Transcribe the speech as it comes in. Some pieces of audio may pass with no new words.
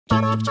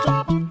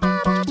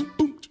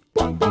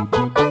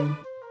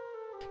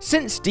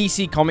Since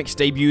DC Comics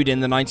debuted in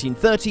the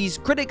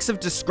 1930s, critics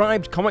have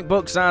described comic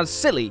books as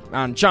silly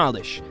and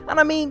childish. And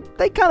I mean,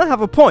 they kinda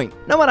have a point.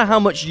 No matter how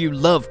much you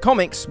love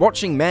comics,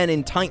 watching men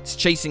in tights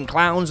chasing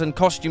clowns and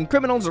costume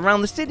criminals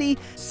around the city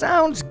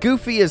sounds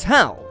goofy as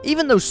hell.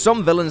 Even though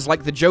some villains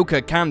like the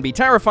Joker can be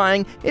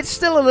terrifying, it's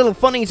still a little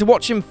funny to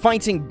watch him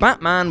fighting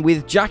Batman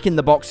with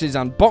jack-in-the-boxes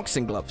and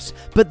boxing gloves.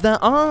 But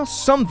there are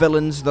some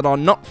villains that are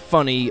not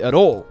funny at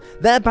all.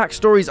 Their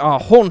backstories are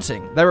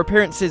haunting, their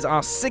appearances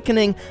are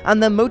sickening,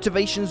 and their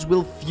motivations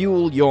will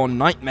fuel your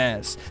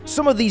nightmares.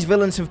 Some of these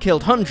villains have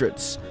killed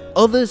hundreds,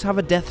 others have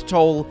a death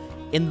toll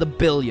in the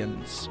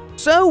billions.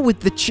 So, with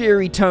the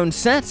cheery tone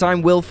set,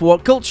 I'm Will for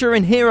What Culture,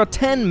 and here are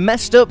 10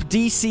 messed up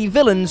DC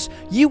villains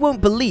you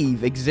won't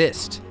believe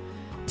exist.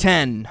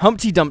 10.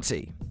 Humpty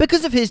Dumpty.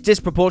 Because of his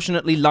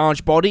disproportionately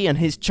large body and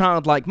his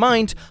childlike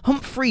mind,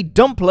 Humphrey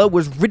Dumpler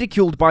was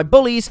ridiculed by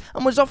bullies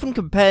and was often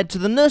compared to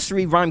the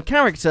nursery rhyme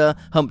character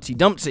Humpty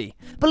Dumpty.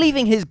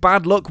 Believing his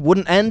bad luck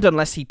wouldn't end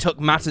unless he took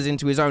matters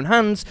into his own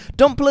hands,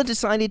 Dumpler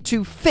decided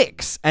to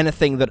fix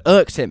anything that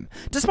irked him.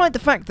 Despite the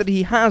fact that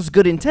he has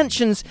good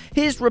intentions,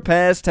 his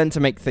repairs tend to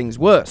make things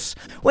worse.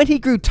 When he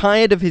grew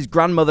tired of his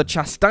grandmother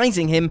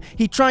chastising him,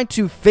 he tried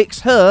to fix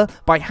her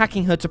by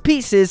hacking her to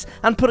pieces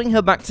and putting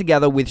her back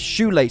together with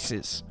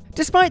shoelaces.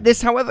 Despite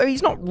this, however,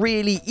 he's not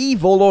really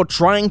evil or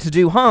trying to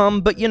do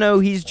harm, but you know,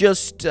 he's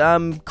just,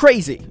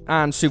 crazy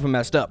and super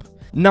messed up.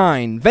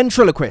 9.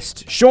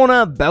 Ventriloquist,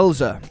 Shauna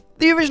Belzer.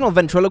 The original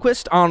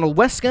ventriloquist, Arnold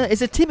Wesker,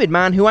 is a timid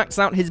man who acts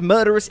out his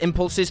murderous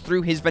impulses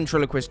through his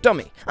ventriloquist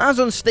dummy. As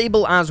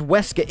unstable as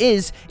Wesker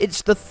is,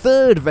 it's the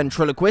third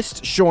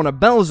ventriloquist, Shauna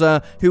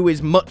Belzer, who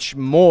is much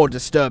more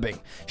disturbing.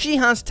 She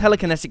has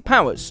telekinetic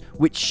powers,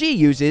 which she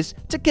uses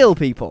to kill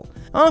people.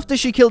 After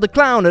she killed a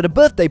clown at a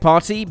birthday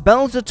party,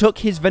 Belzer took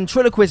his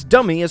ventriloquist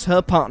dummy as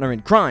her partner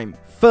in crime,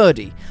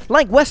 Ferdy.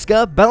 Like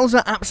Wesker,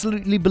 Belzer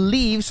absolutely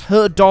believes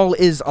her doll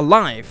is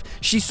alive.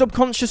 She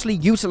subconsciously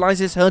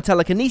utilizes her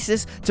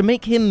telekinesis to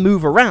make him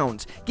move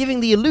around, giving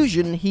the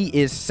illusion he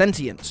is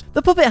sentient.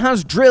 The puppet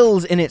has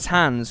drills in its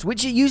hands,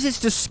 which it uses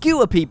to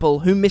skewer people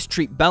who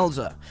mistreat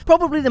Belzer.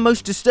 Probably the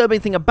most disturbing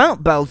thing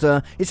about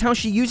Belzer is how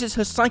she uses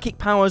her psychic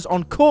powers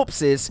on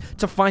corpses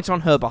to fight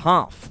on her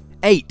behalf.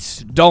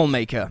 8.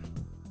 Dollmaker.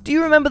 Do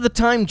you remember the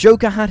time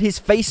Joker had his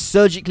face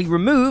surgically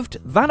removed?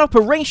 That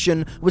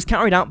operation was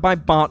carried out by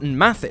Barton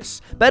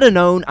Mathis, better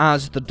known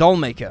as the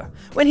Dollmaker.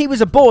 When he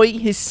was a boy,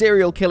 his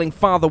serial-killing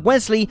father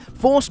Wesley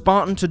forced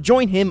Barton to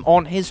join him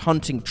on his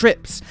hunting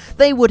trips.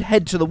 They would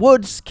head to the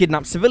woods,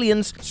 kidnap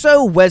civilians,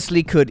 so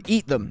Wesley could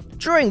eat them.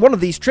 During one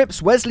of these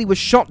trips, Wesley was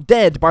shot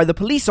dead by the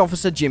police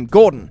officer Jim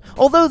Gordon.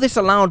 Although this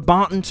allowed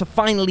Barton to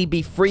finally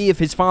be free of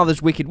his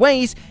father's wicked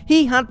ways,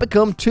 he had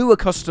become too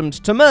accustomed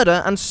to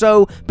murder and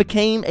so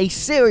became a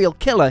serial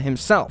killer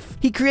himself.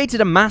 He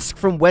created a mask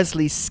from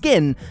Wesley's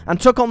skin and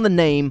took on the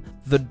name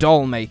the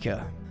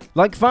Dollmaker.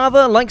 Like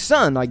father, like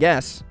son, I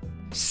guess.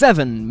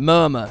 7.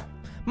 Murmur.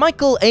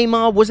 Michael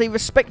Amar was a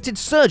respected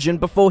surgeon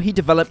before he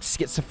developed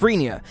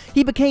schizophrenia.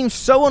 He became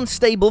so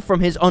unstable from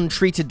his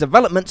untreated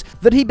development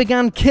that he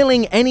began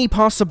killing any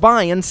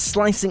passerby and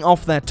slicing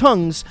off their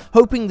tongues,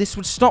 hoping this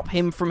would stop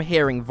him from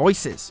hearing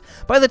voices.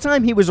 By the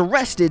time he was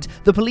arrested,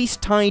 the police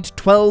tied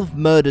 12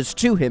 murders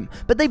to him,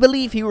 but they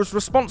believe he was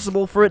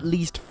responsible for at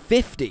least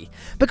 50.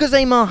 Because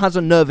Amar has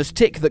a nervous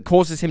tic that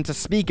causes him to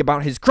speak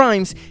about his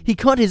crimes, he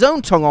cut his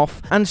own tongue off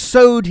and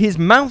sewed his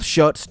mouth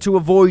shut to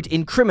avoid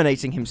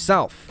incriminating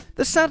himself.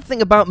 The sad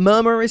thing about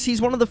Murmur is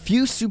he's one of the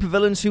few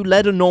supervillains who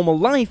led a normal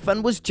life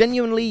and was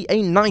genuinely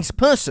a nice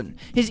person.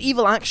 His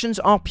evil actions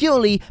are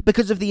purely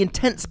because of the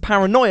intense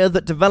paranoia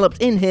that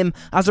developed in him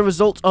as a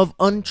result of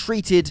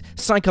untreated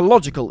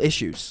psychological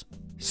issues.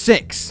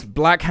 6.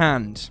 Black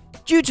Hand.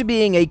 Due to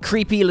being a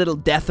creepy little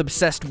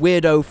death-obsessed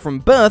weirdo from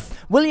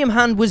birth, William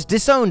Hand was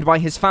disowned by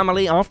his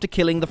family after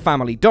killing the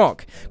family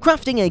dog.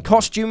 Crafting a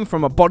costume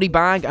from a body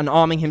bag and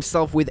arming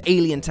himself with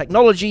alien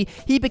technology,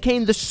 he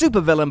became the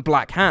supervillain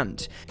Black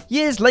Hand.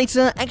 Years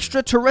later,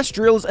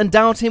 extraterrestrials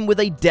endowed him with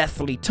a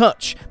deathly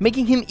touch,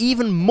 making him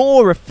even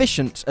more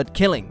efficient at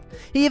killing.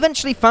 He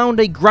eventually found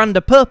a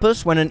grander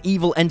purpose when an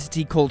evil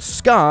entity called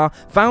Scar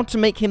vowed to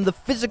make him the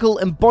physical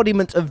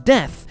embodiment of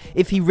death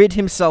if he rid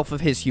himself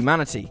of his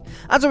humanity.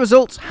 As a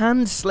result,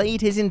 Hand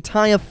slayed his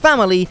entire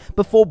family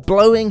before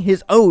blowing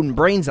his own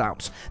brains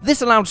out.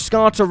 This allowed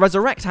Scar to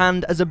resurrect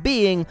Hand as a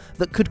being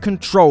that could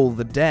control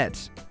the dead.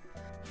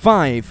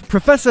 5.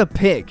 Professor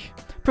Pig.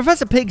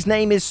 Professor Pig's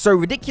name is so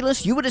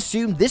ridiculous you would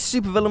assume this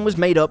supervillain was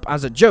made up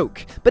as a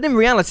joke, but in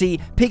reality,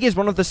 Pig is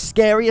one of the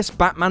scariest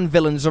Batman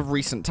villains of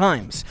recent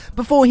times.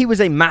 Before he was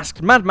a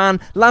masked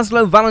madman,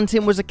 Laszlo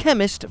Valentin was a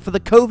chemist for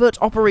the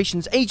covert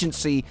operations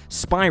agency,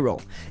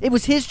 Spiral. It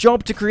was his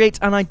job to create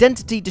an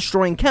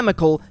identity-destroying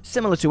chemical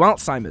similar to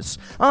Alzheimer's.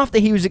 After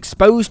he was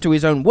exposed to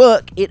his own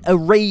work, it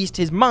erased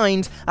his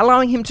mind,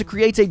 allowing him to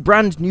create a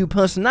brand new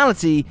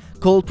personality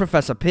called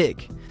Professor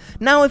Pig.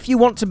 Now if you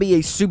want to be a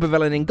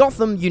supervillain in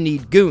Gotham, you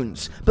need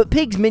goons, but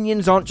Pig's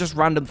minions aren't just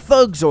random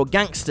thugs or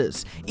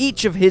gangsters.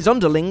 Each of his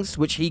underlings,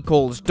 which he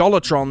calls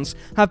Dollartrons,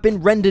 have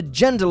been rendered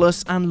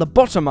genderless and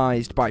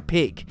lobotomized by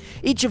Pig.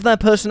 Each of their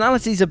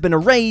personalities have been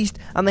erased,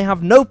 and they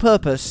have no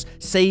purpose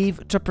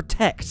save to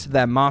protect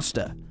their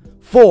master.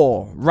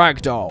 4.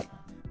 Ragdoll.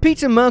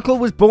 Peter Merkel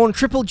was born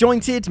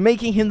triple-jointed,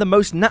 making him the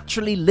most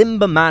naturally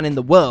limber man in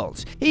the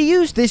world. He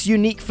used this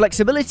unique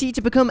flexibility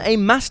to become a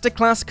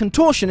masterclass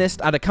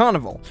contortionist at a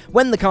carnival.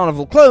 When the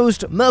carnival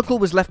closed, Merkel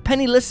was left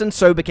penniless and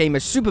so became a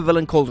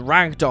supervillain called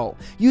Ragdoll,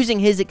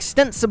 using his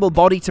extensible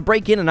body to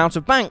break in and out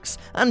of banks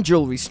and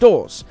jewelry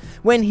stores.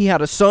 When he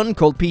had a son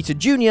called Peter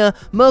Jr.,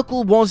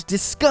 Merkel was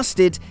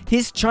disgusted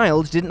his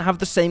child didn't have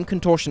the same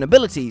contortion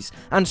abilities,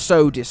 and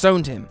so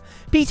disowned him.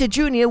 Peter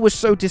Jr. was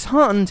so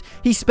disheartened,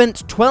 he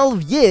spent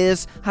 12 years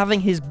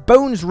having his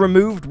bones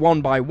removed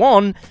one by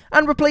one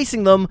and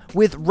replacing them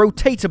with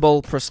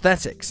rotatable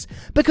prosthetics.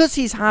 Because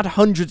he's had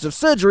hundreds of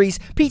surgeries,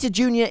 Peter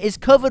Jr. is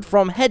covered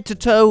from head to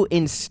toe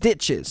in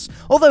stitches.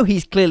 Although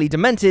he's clearly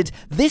demented,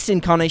 this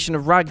incarnation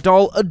of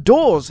Ragdoll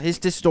adores his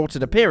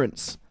distorted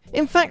appearance.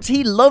 In fact,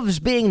 he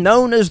loves being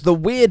known as the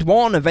weird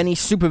one of any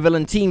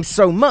supervillain team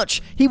so much,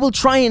 he will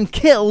try and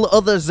kill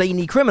other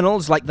zany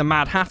criminals like the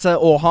Mad Hatter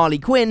or Harley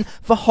Quinn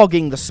for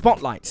hogging the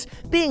spotlight.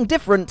 Being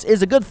different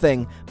is a good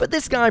thing, but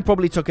this guy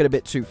probably took it a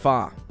bit too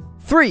far.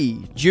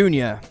 3.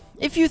 Junior.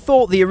 If you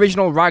thought the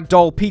original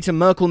Ragdoll Peter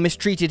Merkel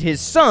mistreated his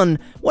son,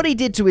 what he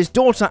did to his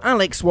daughter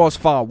Alex was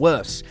far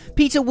worse.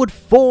 Peter would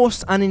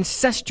force an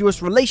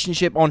incestuous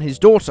relationship on his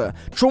daughter,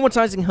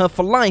 traumatizing her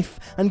for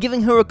life and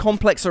giving her a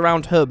complex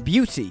around her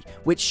beauty,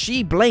 which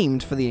she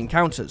blamed for the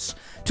encounters.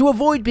 To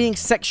avoid being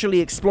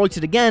sexually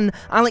exploited again,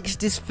 Alex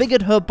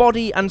disfigured her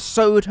body and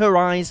sewed her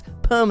eyes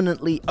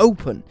permanently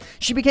open.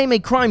 She became a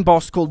crime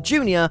boss called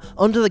Junior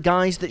under the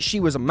guise that she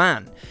was a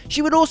man.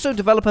 She would also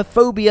develop a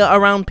phobia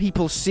around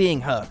people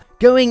seeing her,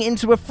 going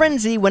into a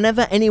frenzy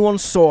whenever anyone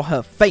saw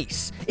her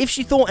face. If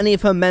she thought any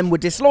of her men were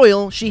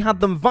disloyal, she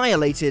had them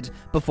violated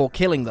before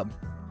killing them.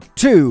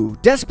 2.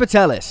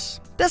 Despotellis.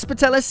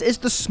 Despotellis is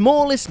the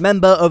smallest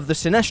member of the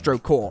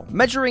Sinestro Corps,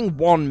 measuring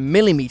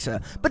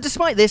 1mm, but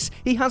despite this,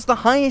 he has the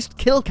highest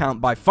kill count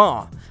by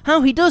far.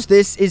 How he does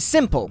this is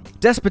simple.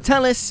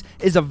 Despotellis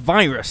is a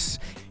virus.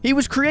 He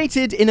was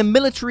created in a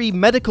military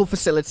medical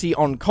facility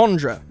on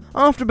Condra.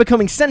 After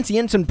becoming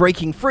sentient and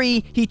breaking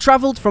free, he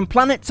travelled from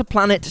planet to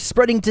planet,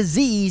 spreading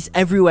disease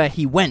everywhere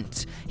he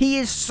went. He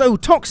is so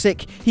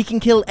toxic, he can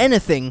kill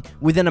anything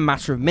within a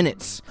matter of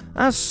minutes.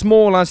 As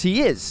small as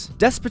he is,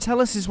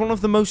 Despotellis is one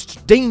of the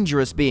most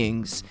dangerous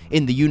beings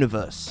in the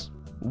universe.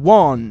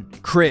 1.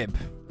 Crib.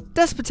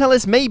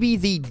 Despotellis may be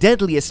the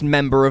deadliest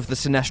member of the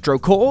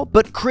Sinestro Corps,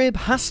 but Crib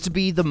has to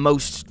be the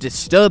most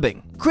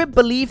disturbing. Crib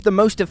believed the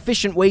most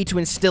efficient way to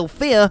instill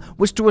fear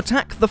was to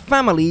attack the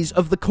families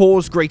of the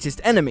Corps' greatest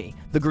enemy,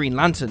 the Green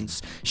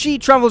Lanterns. She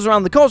travels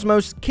around the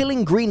cosmos,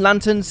 killing Green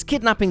Lanterns,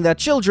 kidnapping their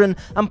children,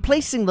 and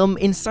placing them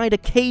inside a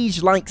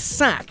cage-like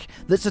sack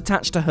that's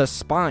attached to her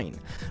spine.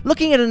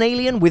 Looking at an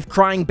alien with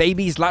crying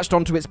babies latched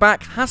onto its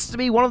back has to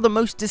be one of the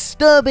most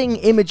disturbing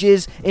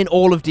images in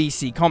all of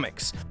DC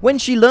Comics. When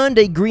she learned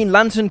a Green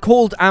Lantern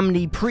called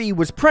Amni Pre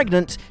was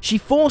pregnant, she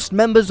forced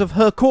members of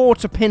her Corps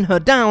to pin her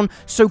down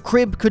so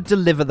Crib could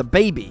deliver the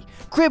baby.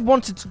 Crib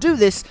wanted to do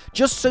this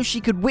just so she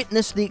could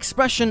witness the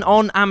expression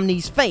on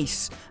Amni's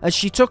face as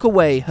she took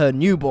away her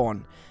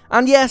newborn.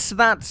 And yes,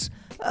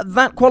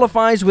 that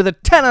qualifies with a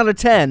 10 out of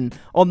 10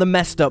 on the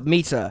messed up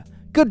meter.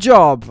 Good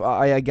job,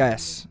 I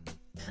guess.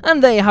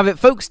 And there you have it,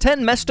 folks,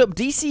 10 messed up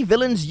DC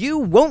villains you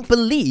won't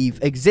believe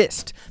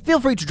exist.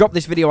 Feel free to drop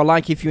this video a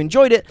like if you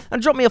enjoyed it,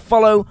 and drop me a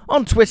follow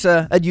on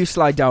Twitter at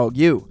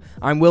YouSlyDogU.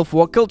 I'm Will for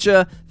What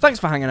Culture, thanks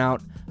for hanging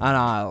out, and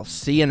I'll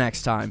see you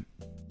next time.